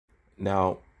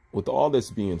Now, with all this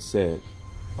being said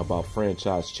about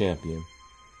franchise champion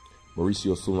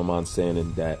Mauricio Sulaimán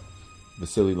saying that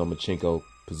Vasily Lomachenko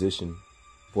position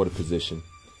for the position,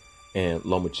 and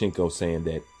Lomachenko saying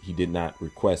that he did not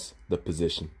request the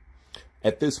position.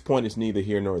 At this point, it's neither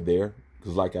here nor there,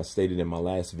 because like I stated in my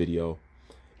last video,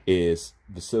 is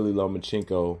Vasily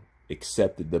Lomachenko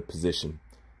accepted the position.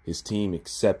 His team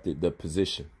accepted the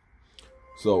position.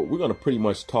 So we're going to pretty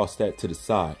much toss that to the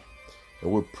side.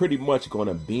 And we're pretty much going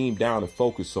to beam down and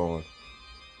focus on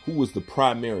who was the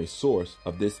primary source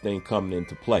of this thing coming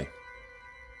into play.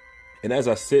 And as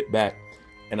I sit back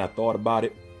and I thought about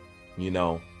it, you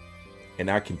know, and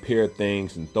I compare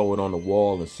things and throw it on the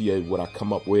wall and see what I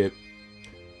come up with,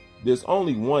 there's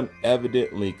only one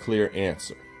evidently clear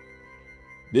answer.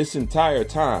 This entire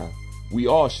time, we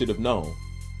all should have known,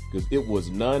 because it was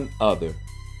none other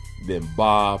than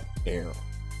Bob Arum.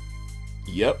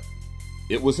 Yep,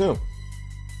 it was him.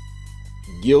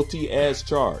 Guilty as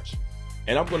charged.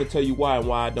 And I'm going to tell you why and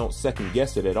why I don't second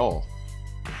guess it at all.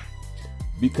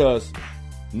 Because,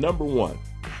 number one,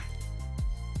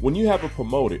 when you have a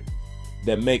promoter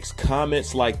that makes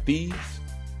comments like these,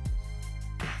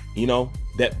 you know,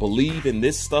 that believe in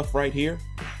this stuff right here,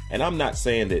 and I'm not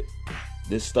saying that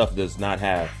this stuff does not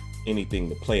have anything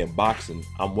to play in boxing.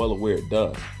 I'm well aware it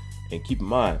does. And keep in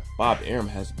mind, Bob Arum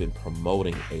has been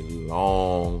promoting a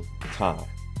long time.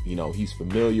 You know, he's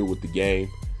familiar with the game,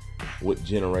 what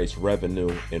generates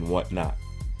revenue and whatnot.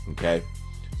 Okay.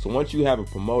 So once you have a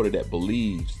promoter that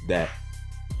believes that,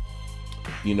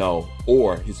 you know,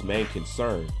 or his main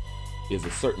concern is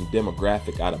a certain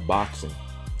demographic out of boxing,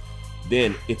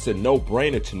 then it's a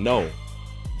no-brainer to know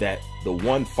that the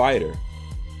one fighter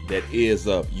that is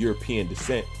of European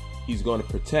descent, he's going to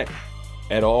protect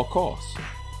at all costs.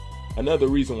 Another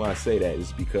reason why I say that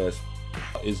is because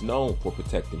he's known for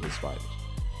protecting his fighters.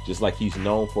 Just like he's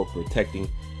known for protecting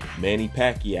Manny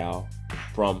Pacquiao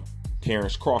from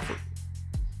Terrence Crawford.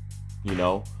 You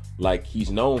know, like he's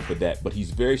known for that, but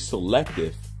he's very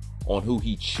selective on who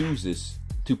he chooses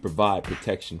to provide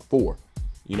protection for.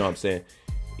 You know what I'm saying?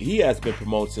 He has been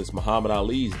promoted since Muhammad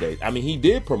Ali's days. I mean, he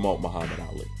did promote Muhammad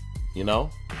Ali, you know?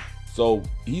 So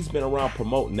he's been around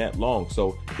promoting that long.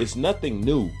 So it's nothing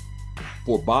new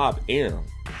for Bob Arum,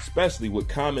 especially with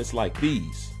comments like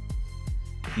these,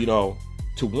 you know,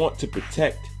 to want to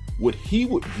protect what he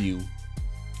would view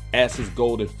as his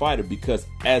golden fighter, because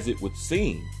as it would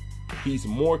seem, he's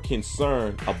more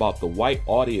concerned about the white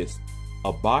audience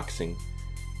of boxing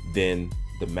than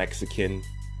the Mexican,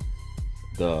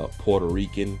 the Puerto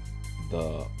Rican,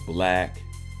 the black,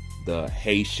 the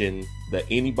Haitian, the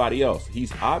anybody else.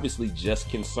 He's obviously just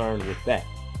concerned with that.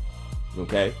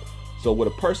 Okay? So with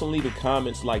a person leaving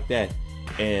comments like that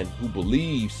and who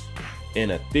believes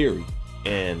in a theory,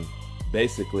 and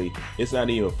basically it's not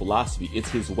even philosophy, it's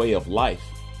his way of life,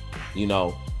 you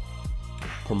know,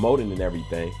 promoting and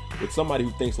everything, with somebody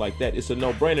who thinks like that, it's a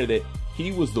no-brainer that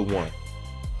he was the one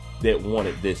that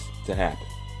wanted this to happen.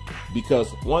 Because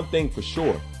one thing for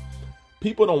sure,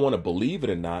 people don't want to believe it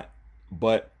or not,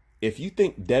 but if you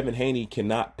think Devin Haney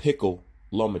cannot pickle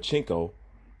Lomachenko,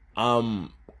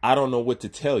 I don't know what to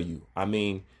tell you. I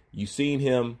mean, you've seen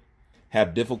him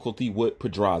have difficulty with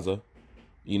Pedraza,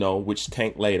 you know, which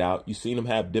Tank laid out. You've seen him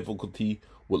have difficulty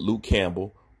with Luke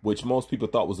Campbell, which most people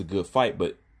thought was a good fight,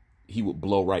 but he would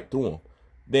blow right through him.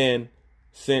 Then,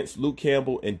 since Luke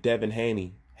Campbell and Devin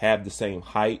Haney have the same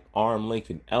height, arm length,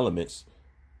 and elements,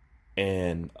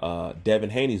 and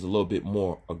Devin Haney's a little bit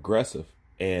more aggressive,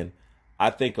 and I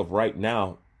think of right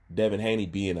now Devin Haney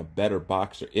being a better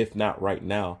boxer, if not right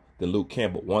now, than Luke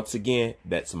Campbell. Once again,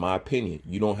 that's my opinion.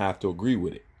 You don't have to agree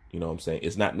with it. You know what I'm saying?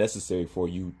 It's not necessary for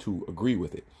you to agree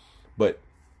with it. But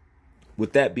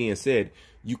with that being said,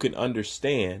 you can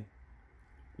understand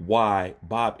why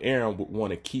Bob Arum would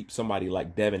want to keep somebody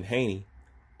like Devin Haney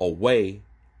away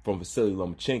from Vasily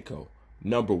Lomachenko.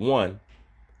 Number one,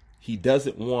 he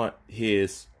doesn't want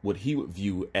his, what he would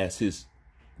view as his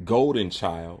golden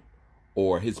child,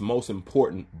 or his most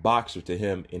important boxer to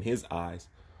him in his eyes,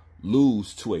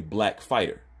 lose to a black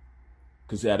fighter,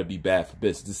 because that'd be bad for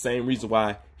business. The same reason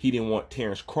why he didn't want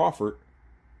Terrence Crawford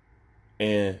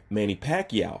and Manny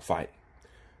Pacquiao fighting.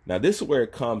 Now, this is where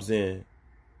it comes in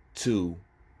to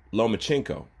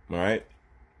Lomachenko, all right?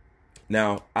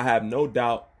 Now, I have no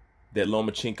doubt that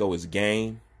Lomachenko is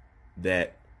game,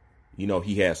 that, you know,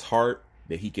 he has heart,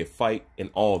 that he can fight and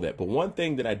all that. But one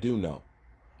thing that I do know,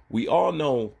 we all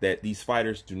know that these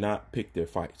fighters do not pick their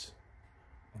fights.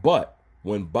 But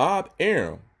when Bob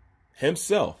Arum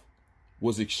himself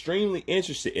was extremely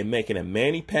interested in making a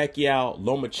Manny Pacquiao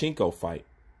Lomachenko fight,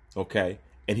 okay,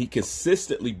 and he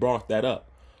consistently brought that up,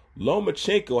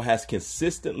 Lomachenko has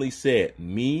consistently said,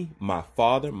 me, my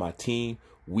father, my team,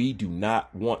 we do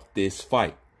not want this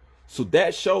fight. So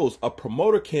that shows a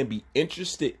promoter can be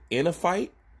interested in a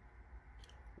fight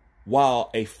while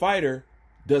a fighter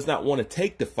does not want to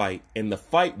take the fight, and the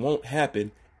fight won't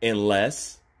happen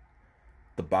unless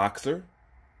the boxer,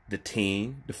 the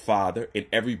team, the father, and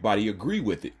everybody agree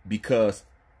with it. Because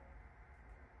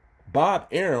Bob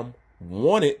Arum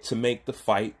wanted to make the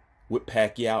fight with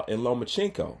Pacquiao and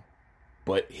Lomachenko,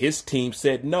 but his team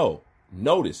said no.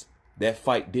 Notice that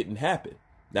fight didn't happen.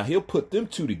 Now he'll put them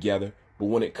two together, but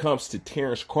when it comes to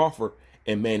Terrence Crawford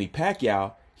and Manny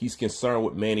Pacquiao, he's concerned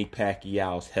with Manny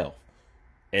Pacquiao's health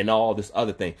and all this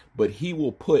other thing. But he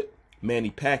will put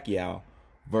Manny Pacquiao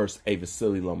versus a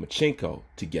Vasily Lomachenko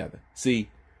together. See,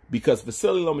 because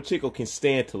Vasily Lomachenko can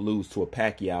stand to lose to a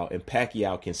Pacquiao, and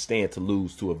Pacquiao can stand to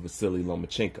lose to a Vasily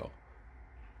Lomachenko.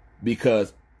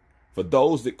 Because for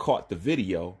those that caught the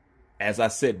video, as I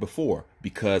said before,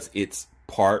 because it's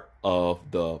part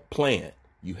of the plan,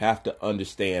 you have to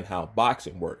understand how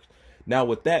boxing works. Now,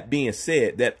 with that being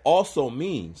said, that also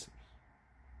means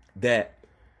that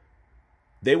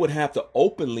they would have to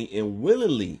openly and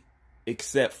willingly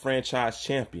accept franchise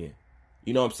champion.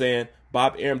 You know what I'm saying?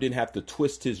 Bob Arum didn't have to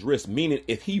twist his wrist, meaning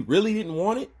if he really didn't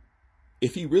want it,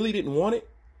 he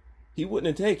wouldn't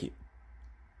have taken it.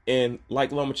 And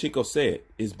like Lomachenko said,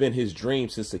 it's been his dream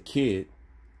since a kid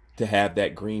to have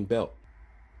that green belt.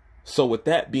 So with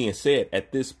that being said,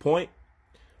 at this point,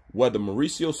 whether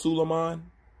Mauricio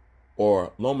Sulaiman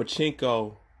or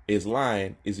Lomachenko is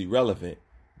lying is irrelevant,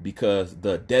 because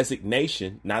the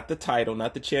designation, not the title,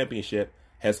 not the championship,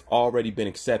 has already been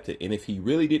accepted. And if he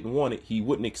really didn't want it, he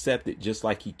wouldn't accept it, just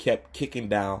like he kept kicking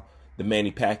down the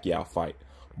Manny Pacquiao fight.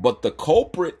 But the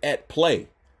culprit at play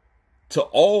to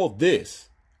all this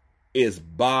is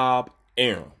Bob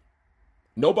Arum.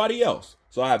 Nobody else.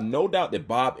 So I have no doubt that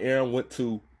Bob Arum went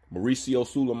to Mauricio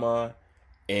Sulaiman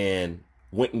and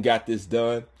went and got this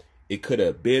done. It could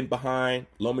have been behind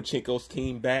Lomachenko's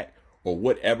team back or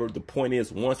whatever. The point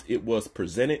is, once it was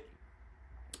presented,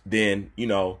 then, you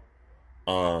know,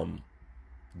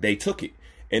 they took it.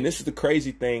 And this is the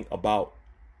crazy thing about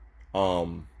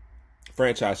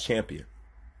franchise champion.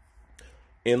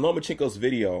 In Lomachenko's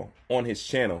video on his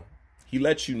channel, he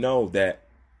lets you know that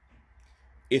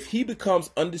if he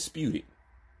becomes undisputed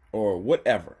or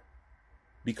whatever,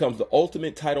 becomes the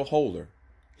ultimate title holder,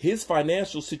 his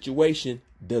financial situation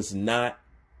does not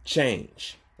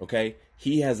change. Okay?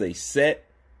 He has a set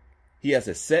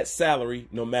salary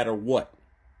no matter what.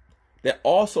 That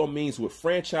also means with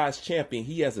franchise champion,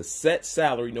 he has a set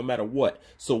salary no matter what.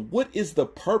 So what is the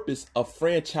purpose of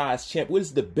franchise champion? What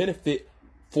is the benefit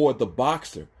for the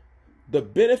boxer? The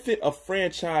benefit of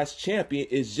franchise champion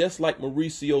is just like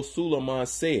Mauricio Sulaiman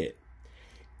said.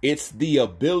 It's the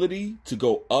ability to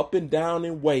go up and down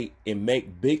in weight and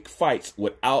make big fights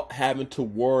without having to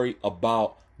worry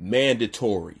about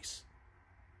mandatories.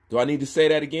 Do I need to say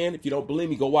that again? If you don't believe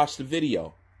me, go watch the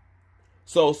video.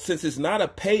 So since it's not a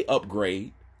pay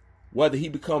upgrade, whether he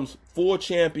becomes full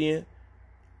champion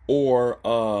or,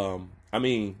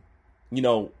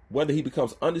 whether he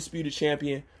becomes undisputed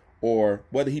champion or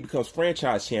whether he becomes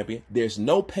franchise champion, there's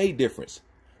no pay difference.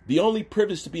 The only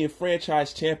privilege to being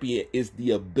franchise champion is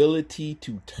the ability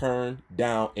to turn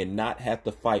down and not have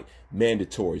to fight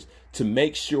mandatories, to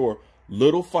make sure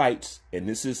little fights, and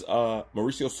this is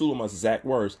Mauricio Sulaiman's exact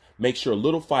words, make sure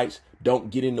little fights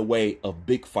don't get in the way of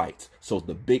big fights so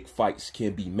the big fights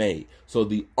can be made. So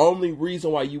the only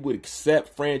reason why you would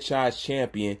accept franchise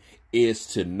champion is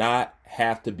to not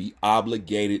have to be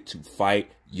obligated to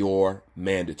fight your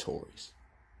mandatories.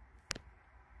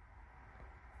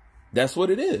 That's what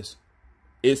it is.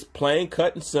 It's plain,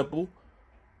 cut, and simple.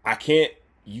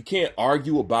 You can't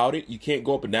argue about it. You can't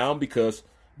go up and down because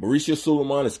Mauricio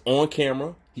Sulaiman is on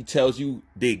camera. He tells you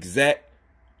the exact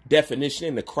definition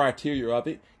and the criteria of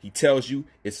it. He tells you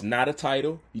it's not a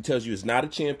title. He tells you it's not a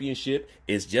championship.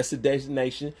 It's just a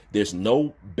designation. There's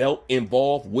no belt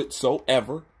involved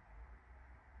whatsoever.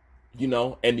 You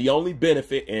know, and the only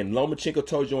benefit, and Lomachenko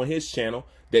told you on his channel,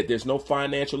 that there's no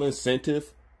financial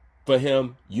incentive for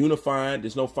him unifying.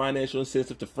 There's no financial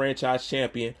incentive to franchise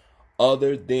champion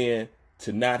other than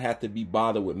to not have to be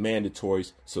bothered with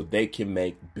mandatories so they can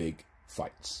make big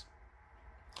fights.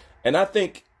 And I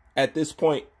think at this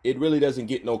point, it really doesn't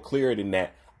get no clearer than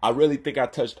that. I really think I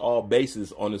touched all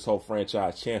bases on this whole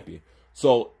franchise champion.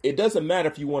 So it doesn't matter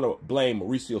if you want to blame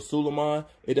Mauricio Sulaiman.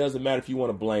 It doesn't matter if you want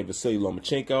to blame Vasily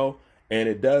Lomachenko. And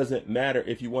it doesn't matter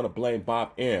if you want to blame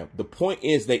Bob Arum. The point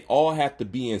is they all have to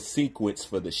be in sequence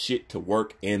for the shit to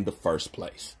work in the first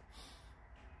place.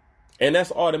 And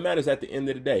that's all that matters at the end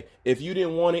of the day. If you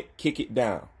didn't want it, kick it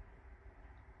down.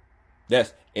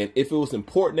 And if it was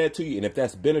important that to you, and if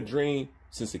that's been a dream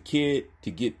since a kid to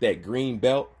get that green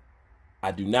belt,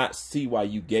 I do not see why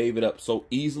you gave it up so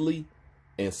easily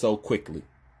and so quickly.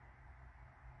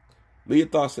 Leave your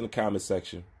thoughts in the comment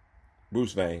section.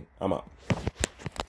 Bruce Vane, I'm out.